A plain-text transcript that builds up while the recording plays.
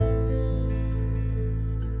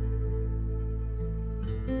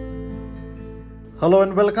Hello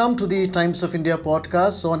and welcome to the Times of India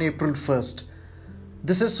podcast on April 1st.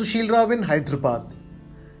 This is Sushil Rao in Hyderabad.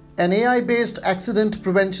 An AI-based accident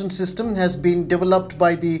prevention system has been developed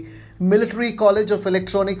by the Military College of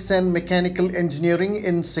Electronics and Mechanical Engineering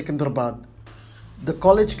in Secunderabad. The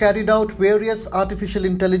college carried out various artificial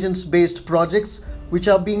intelligence-based projects which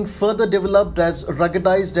are being further developed as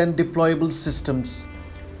ruggedized and deployable systems.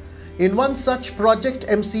 In one such project,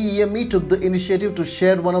 MCEME took the initiative to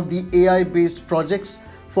share one of the AI-based projects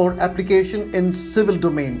for application in civil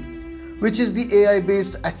domain, which is the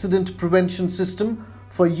AI-based accident prevention system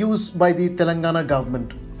for use by the Telangana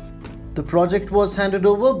government. The project was handed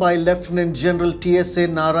over by Lieutenant General TSA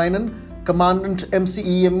Narayanan, Commandant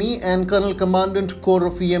MCEME and Colonel Commandant Corps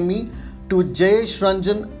of EME to Jayesh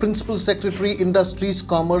Ranjan, Principal Secretary Industries,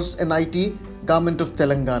 Commerce and IT, Government of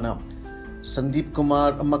Telangana. Sandeep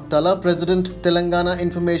Kumar Maktala, President, Telangana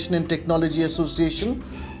Information and Technology Association,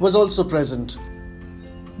 was also present.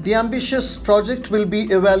 The ambitious project will be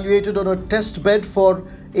evaluated on a test bed for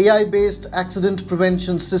AI-based accident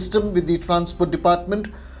prevention system with the Transport Department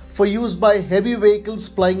for use by heavy vehicles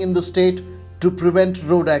plying in the state to prevent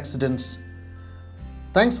road accidents.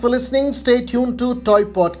 Thanks for listening. Stay tuned to Toy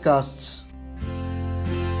Podcasts.